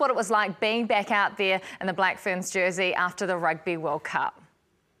just what it was like being back out there in the Black Ferns jersey after the Rugby World Cup.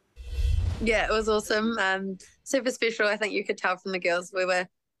 Yeah, it was awesome. Super special. I think you could tell from the girls we were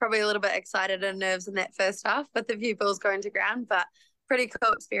probably a little bit excited and nerves in that first half with the few balls going to ground, but pretty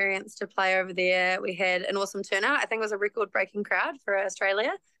cool experience to play over there. We had an awesome turnout. I think it was a record-breaking crowd for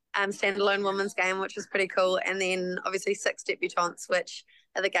Australia. Standalone women's game, which was pretty cool. And then obviously 6 debutantes, which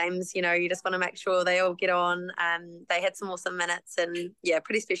are the games, you know, you just want to make sure they all get on. They had some awesome minutes and, yeah,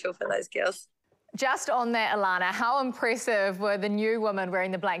 pretty special for those girls. Just on that, Alana, how impressive were the new women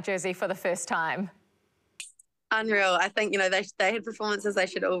wearing the black jersey for the first time? Unreal. I think, you know, they had performances they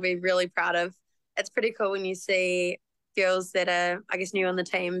should all be really proud of. It's pretty cool when you see girls that are, I guess, new on the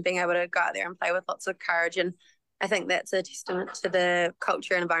team being able to go out there and play with lots of courage. And I think that's a testament to the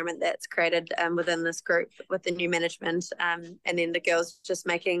culture and environment that's created within this group with the new management. And then the girls just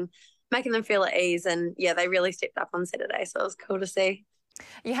making them feel at ease. And yeah, they really stepped up on Saturday. So it was cool to see.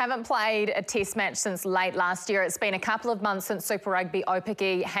 You haven't played a test match since late last year. It's been a couple of months since Super Rugby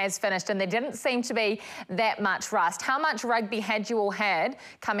Aupiki has finished, and there didn't seem to be that much rust. How much rugby had you all had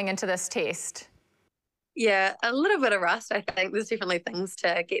coming into this test? Yeah, a little bit of rust, I think. There's definitely things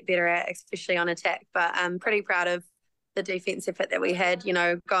to get better at, especially on attack. But I'm pretty proud of the defence effort that we had, you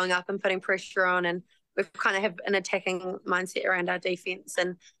know, going up and putting pressure on. And we've kind of have an attacking mindset around our defence.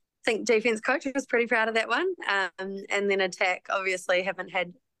 And I think defence coach was pretty proud of that one. And then attack, obviously, haven't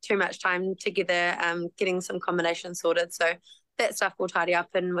had too much time together, getting some combinations sorted. So that stuff will tidy up,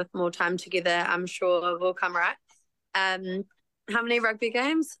 and with more time together, I'm sure will come right. How many rugby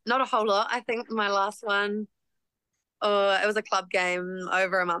games? Not a whole lot. I think my last one, it was a club game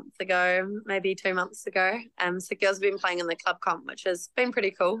over a month ago, maybe 2 months ago. So girls have been playing in the club comp, which has been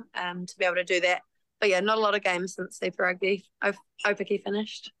pretty cool to be able to do that. But yeah, not a lot of games since Super Rugby Opaki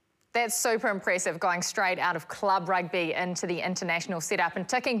finished. That's super impressive, going straight out of club rugby into the international setup and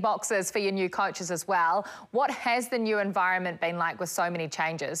ticking boxes for your new coaches as well. What has the new environment been like with so many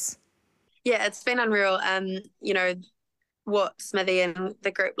changes? Yeah, it's been unreal. You know, what Smithy and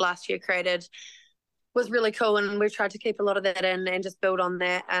the group last year created was really cool, and we've tried to keep a lot of that in and just build on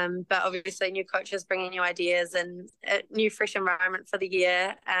that. But obviously new coaches bringing new ideas and a new fresh environment for the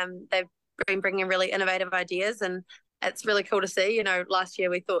year. They've been bringing really innovative ideas, and it's really cool to see. You know, last year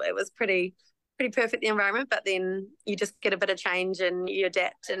we thought it was pretty perfect, the environment, but then you just get a bit of change and you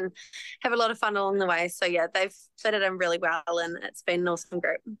adapt and have a lot of fun along the way. So yeah, they've fitted in really well, and it's been an awesome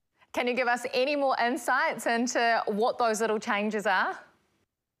group. Can you give us any more insights into what those little changes are?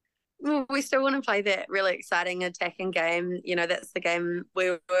 Well, we still want to play that really exciting attacking game. You know, that's the game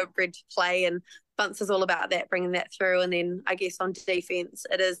we were bred to play, and Bunce is all about that, bringing that through. And then I guess on defence,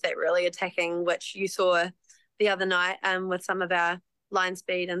 it is that really attacking, which you saw the other night with some of our line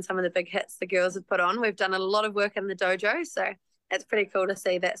speed and some of the big hits the girls have put on. We've done a lot of work in the dojo, so it's pretty cool to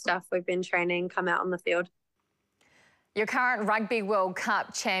see that stuff we've been training come out on the field. Your current Rugby World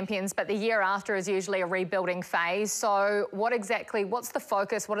Cup champions, but the year after is usually a rebuilding phase. So what's the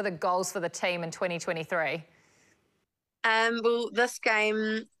focus? What are the goals for the team in 2023? Well, this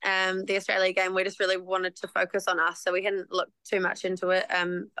game, the Australia game, we just really wanted to focus on us, so we hadn't looked too much into it.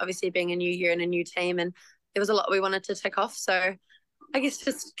 Obviously being a new year and a new team, and there was a lot we wanted to tick off. So I guess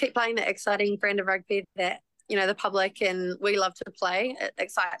just keep playing that exciting brand of rugby that, you know, the public and we love to play. It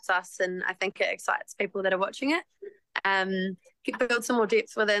excites us, and I think it excites people that are watching it. Build some more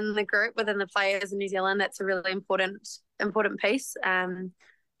depth within the group, within the players in New Zealand. That's a really important piece. And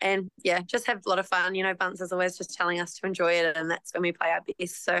yeah, just have a lot of fun. You know, Bunce is always just telling us to enjoy it, and that's when we play our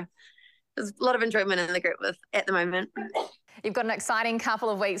best. So there's a lot of enjoyment in the group at the moment. You've got an exciting couple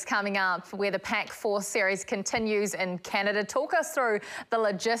of weeks coming up where the Pac-4 series continues in Canada. Talk us through the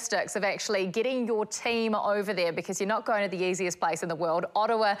logistics of actually getting your team over there, because you're not going to the easiest place in the world,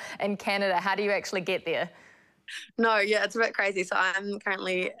 Ottawa in Canada. How do you actually get there? No, yeah, it's a bit crazy. So I'm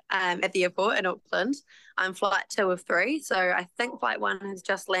currently at the airport in Auckland. I'm flight 2 of 3. So I think flight 1 has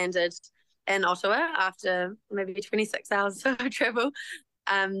just landed in Ottawa after maybe 26 hours of travel.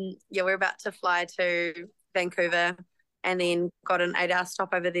 Yeah, we're about to fly to Vancouver and then got an 8-hour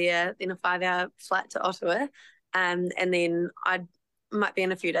stop over there, then a 5-hour flight to Ottawa. And then I might be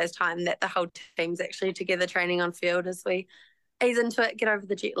in a few days' time that the whole team's actually together training on field as we ease into it, get over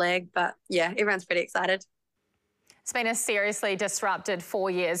the jet lag. But yeah, everyone's pretty excited. It's been a seriously disrupted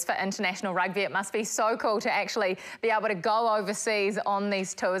 4 years for international rugby. It must be so cool to actually be able to go overseas on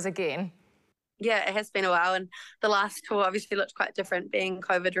these tours again. Yeah, it has been a while, and the last tour obviously looked quite different, being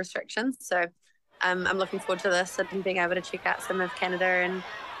COVID restrictions. So I'm looking forward to this and being able to check out some of Canada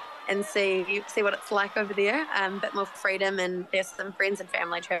and see what it's like over there. A bit more freedom, and there's some friends and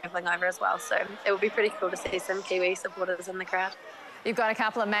family travelling over as well. So it will be pretty cool to see some Kiwi supporters in the crowd. You've got a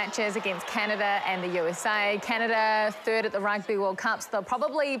couple of matches against Canada and the USA. Canada third at the Rugby World Cup, so they'll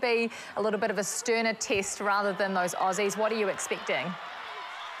probably be a little bit of a sterner test rather than those Aussies. What are you expecting?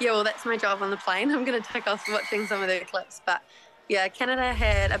 Yeah, well, that's my job on the plane. I'm going to tick off watching some of their clips. But yeah, Canada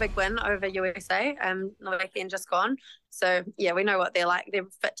had a big win over USA the weekend just gone. So yeah, we know what they're like. They're a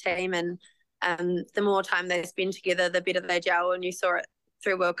fit team, and the more time they spend together, the better they gel, and you saw it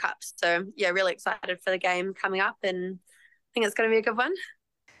through World Cups. So yeah, really excited for the game coming up, and I think it's going to be a good one.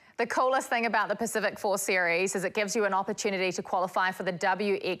 The coolest thing about the Pacific 4 series is it gives you an opportunity to qualify for the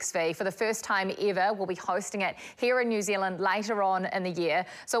WXV. For the first time ever, we'll be hosting it here in New Zealand later on in the year.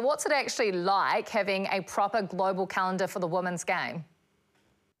 So what's it actually like having a proper global calendar for the women's game?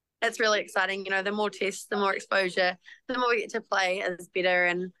 It's really exciting. You know, the more tests, the more exposure, the more we get to play is better.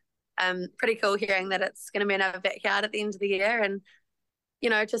 And pretty cool hearing that it's going to be in our backyard at the end of the year. And you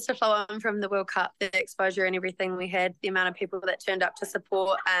know, just to flow on from the World Cup, the exposure and everything we had, the amount of people that turned up to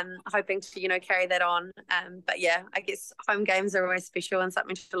support, hoping to, you know, carry that on. But yeah, I guess home games are always special and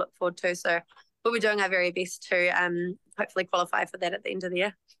something to look forward to. So we'll be doing our very best to hopefully qualify for that at the end of the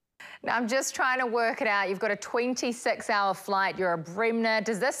year. Now, I'm just trying to work it out. You've got a 26-hour flight. You're a Bremner.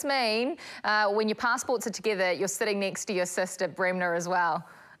 Does this mean when your passports are together, you're sitting next to your sister Bremner as well?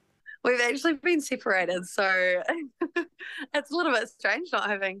 We've actually been separated, so it's a little bit strange not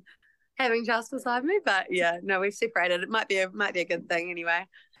having Jess beside me. But yeah, no, we've separated. It might be a good thing anyway.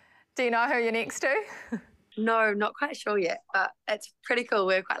 Do you know who you're next to? No, not quite sure yet, but it's pretty cool.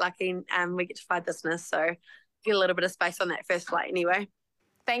 We're quite lucky, and we get to fly business, so get a little bit of space on that first flight anyway.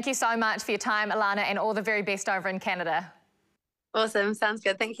 Thank you so much for your time, Alana, and all the very best over in Canada. Awesome. Sounds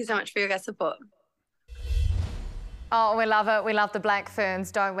good. Thank you so much for your guys' support. Oh, we love it. We love the Black Ferns,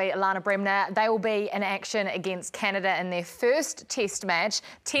 don't we? Alana Bremner. They will be in action against Canada in their first test match,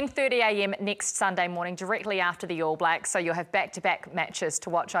 10:30 a.m. next Sunday morning, directly after the All Blacks. So you'll have back-to-back matches to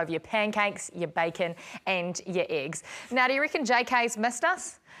watch over your pancakes, your bacon and your eggs. Now, do you reckon JK's missed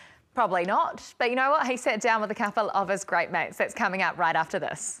us? Probably not. But you know what? He sat down with a couple of his great mates. That's coming up right after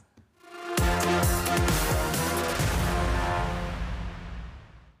this.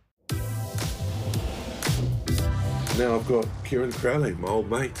 Now I've got Kieran Crowley, my old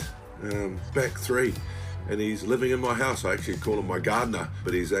mate, back three, and he's living in my house. I actually call him my gardener,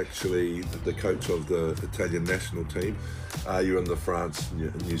 but he's actually the coach of the Italian national team. You're in the France,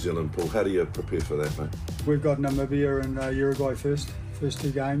 New Zealand pool. How do you prepare for that, mate? We've got Namibia and Uruguay first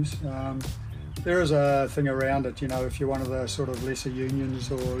two games. There is a thing around it, you know, if you're one of the sort of lesser unions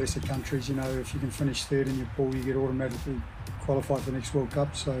or lesser countries, you know, if you can finish third in your pool, you get automatically qualified for the next World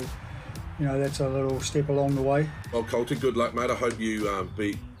Cup. So, you know, that's a little step along the way. Well, Colty, good luck, mate. I hope you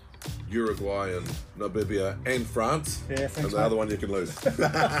beat Uruguay and Namibia and France. Yeah, thanks, and the mate. other one you can lose.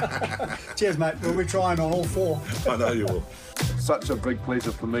 Cheers, mate. We'll be trying on all four. I know you will. Such a big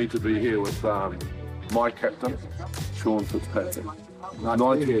pleasure for me to be here with my captain, Sean Fitzpatrick.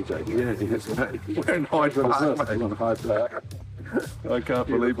 90 years, yeah, he's wearing Hyde Park. I can't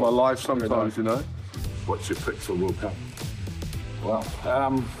believe my life sometimes, you know. What's your picks for World Cup? Well,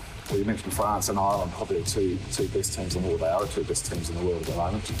 you mentioned France and Ireland, probably the two best teams in the world. They are the two best teams in the world at the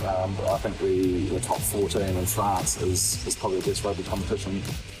moment. But I think the top 14 in France is probably the best rugby competition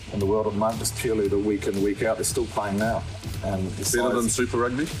in the world at the moment. It's purely the week in, week out. They're still playing now. And Better than Super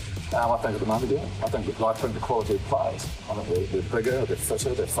Rugby? I think at the moment, yeah. I think the quality of players. I think they're bigger, they're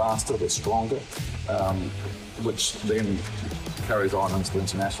fitter, they're faster, they're stronger, which then carries on into the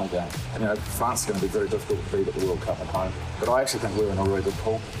international game. And, you know, France is going to be very difficult to beat at the World Cup at home. But I actually think we're in a really good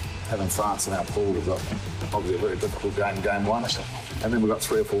pool. Having France in our pool, we've got obviously a very difficult game one. And then we've got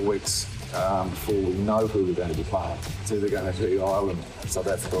 3 or 4 weeks before we know who we're going to be playing. It's either going to be Ireland, South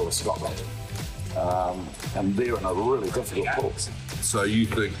Africa or Scotland. And they're in a really difficult pool. So you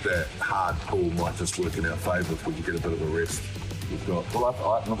think that hard pool might just work in our favour if we can get a bit of a rest? We've got.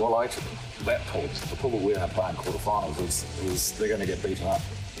 That pool, the pool we're going to play in quarterfinals is they're going to get beaten up.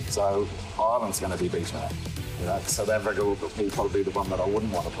 So Ireland's going to be beaten up. You know, South Africa will probably be the one that I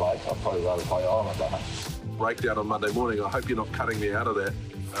wouldn't want to play. I'd probably rather play Ireland, don't I? Breakdown on Monday morning. I hope you're not cutting me out of that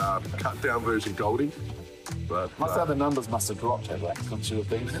cut down version, Goldie. But must have the numbers must have dropped, have they? Couldn't you have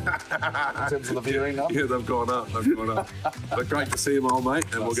been in terms of the viewing numbers? Yeah, they've gone up. But great to see you, my old mate,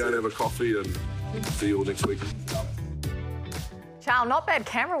 and we'll go and have a coffee and see you all next week. Charles, not bad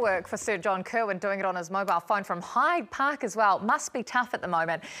camera work for Sir John Kirwan, doing it on his mobile phone from Hyde Park as well. Must be tough at the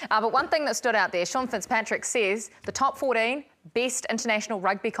moment. But one thing that stood out there, Sean Fitzpatrick says the top 14, best international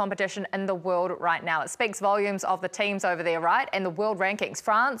rugby competition in the world right now. It speaks volumes of the teams over there, right? And the world rankings,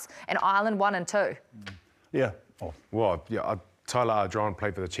 France and Ireland 1 and 2. Yeah. Oh. Well, yeah, Tyler Ardron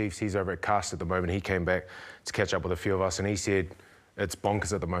played for the Chiefs. He's over at Cast at the moment. He came back to catch up with a few of us, and he said it's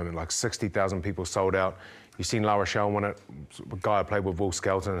bonkers at the moment, like 60,000 people sold out. You've seen La Rochelle win it. A guy I played with, Will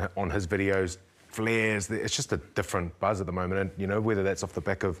Skelton, on his videos, flares. It's just a different buzz at the moment. And, you know, whether that's off the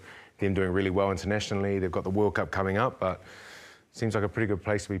back of them doing really well internationally, they've got the World Cup coming up, but seems like a pretty good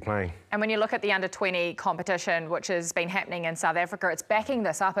place to be playing. And when you look at the under-20 competition, which has been happening in South Africa, it's backing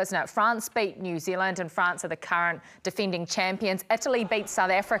this up, isn't it? France beat New Zealand, and France are the current defending champions. Italy beat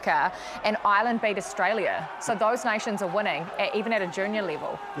South Africa, and Ireland beat Australia. So those nations are winning, even at a junior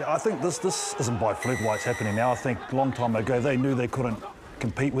level. Yeah, I think this isn't by fluke why it's happening now. I think a long time ago they knew they couldn't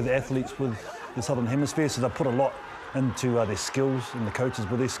compete with athletes with the Southern Hemisphere, so they put a lot into their skills and the coaches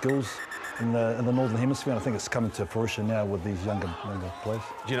with their skills in the Northern Hemisphere, and I think it's coming to fruition now with these younger players.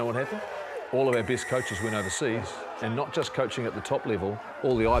 Do you know what happened? All of our best coaches went overseas, and not just coaching at the top level,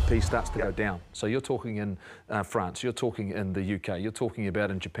 all the IP starts to go down. So you're talking in France, you're talking in the UK, you're talking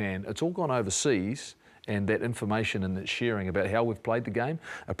about in Japan. It's all gone overseas, and that information and that sharing about how we've played the game,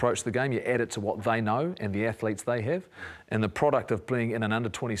 approached the game, you add it to what they know and the athletes they have, and the product of playing in an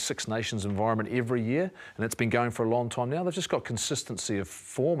under-26 nations environment every year, and it's been going for a long time now. They've just got consistency of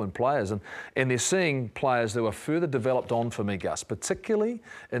form and players, and they're seeing players that were further developed on for me, Gus, particularly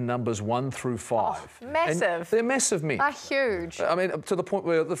in numbers 1 through 5. Oh, massive. And they're massive men. They're huge. I mean, to the point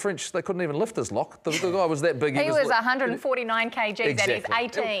where the French, they couldn't even lift his lock. The guy was that big. He was 149 kgs exactly. And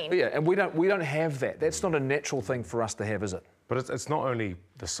he's 18. Yeah, and we don't have that. That's not a natural thing for us to have, is it? But it's not only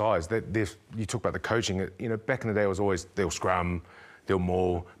the size. You talk about the coaching. You know, back in the day, it was always they'll scrum, they'll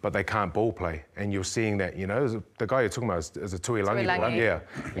maul, but they can't ball play. And you're seeing that, you know, the guy you're talking about is a Tuilangi, right? Yeah.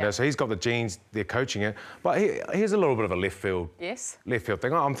 You know, so he's got the genes, they're coaching it. But here's a little bit of a left field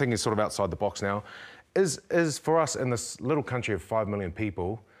thing. I'm thinking sort of outside the box now. Is for us in this little country of 5 million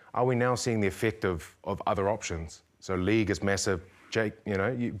people, are we now seeing the effect of other options? So league is massive. Jake, you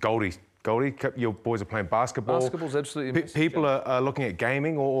know, Goldie, your boys are playing basketball. Basketball's absolutely massive. People are looking at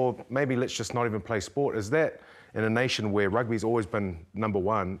gaming, or maybe let's just not even play sport. Is that in a nation where rugby's always been number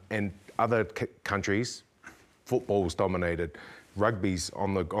one and other countries, football's dominated, rugby's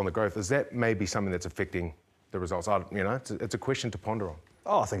on the growth, is that maybe something that's affecting the results? You know, it's a question to ponder on.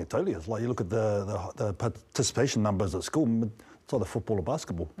 Oh, I think it totally is. Like, you look at the participation numbers at school, it's either football or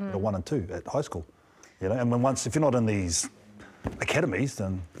basketball, 1 and 2 at high school. You know, and if you're not in these academies,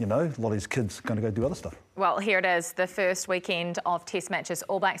 then, you know, a lot of these kids are going to go do other stuff. Well, here it is, the first weekend of Test matches.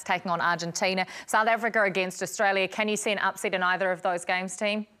 All Blacks taking on Argentina, South Africa against Australia. Can you see an upset in either of those games,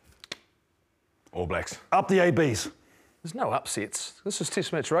 team? All Blacks. Up the ABs. There's no upsets. This is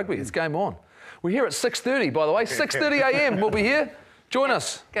Test match rugby. It's game on. We're here at 6:30, by the way. 6:30 a.m. We'll be here. Join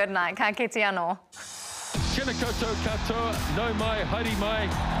us. Good night. Ka kite anō. Tēnā koutou katoa, no mai, haere mai,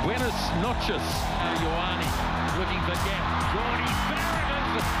 buenas noches. Ioane looking for gap. Jordy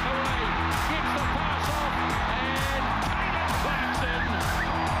Farragut away, gets the pass off, and Taylor Clarkson.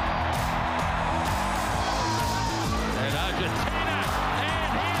 And Argentina,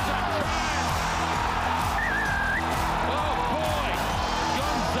 and here's a try. Oh boy,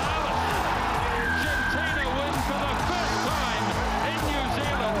 Gonzalez. Argentina win for the first time in New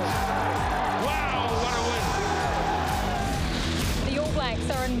Zealand. Wow, what a win. The All Blacks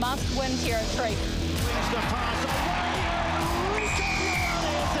are in must-win territory. Wins the pass